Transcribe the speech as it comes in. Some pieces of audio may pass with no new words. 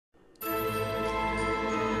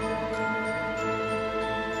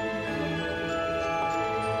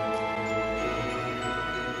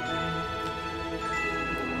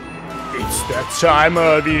It's that time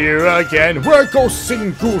of year again, where ghosts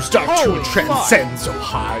and ghouls start to transcend. So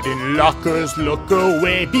hide in lockers, look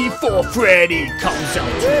away before Freddy comes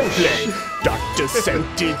out to play. Dr.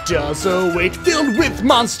 Scented does await, filled with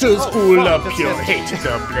monsters full of pure hate.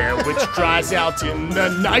 The Blair Witch cries out in the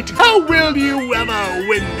night. How will you ever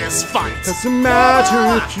win this fight? Doesn't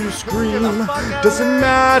matter if you scream, doesn't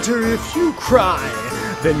matter if you cry.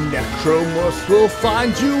 The necromorphs will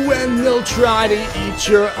find you and they'll try to eat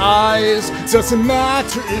your eyes. Doesn't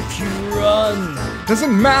matter if you run,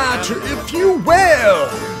 doesn't matter if you wail.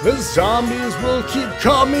 The zombies will keep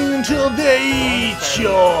coming until they eat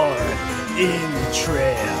your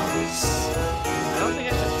entrails.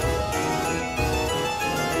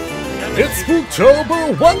 It's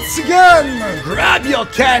Spooktober once again! Grab your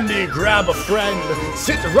candy, grab a friend,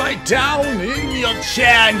 sit right down in your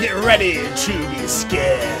chair and get ready to be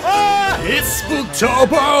scared. It's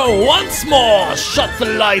Spooktober once more! Shut the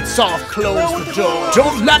lights off, close the door.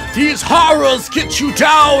 Don't let these horrors get you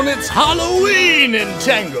down! It's Halloween in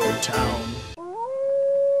Tango Town.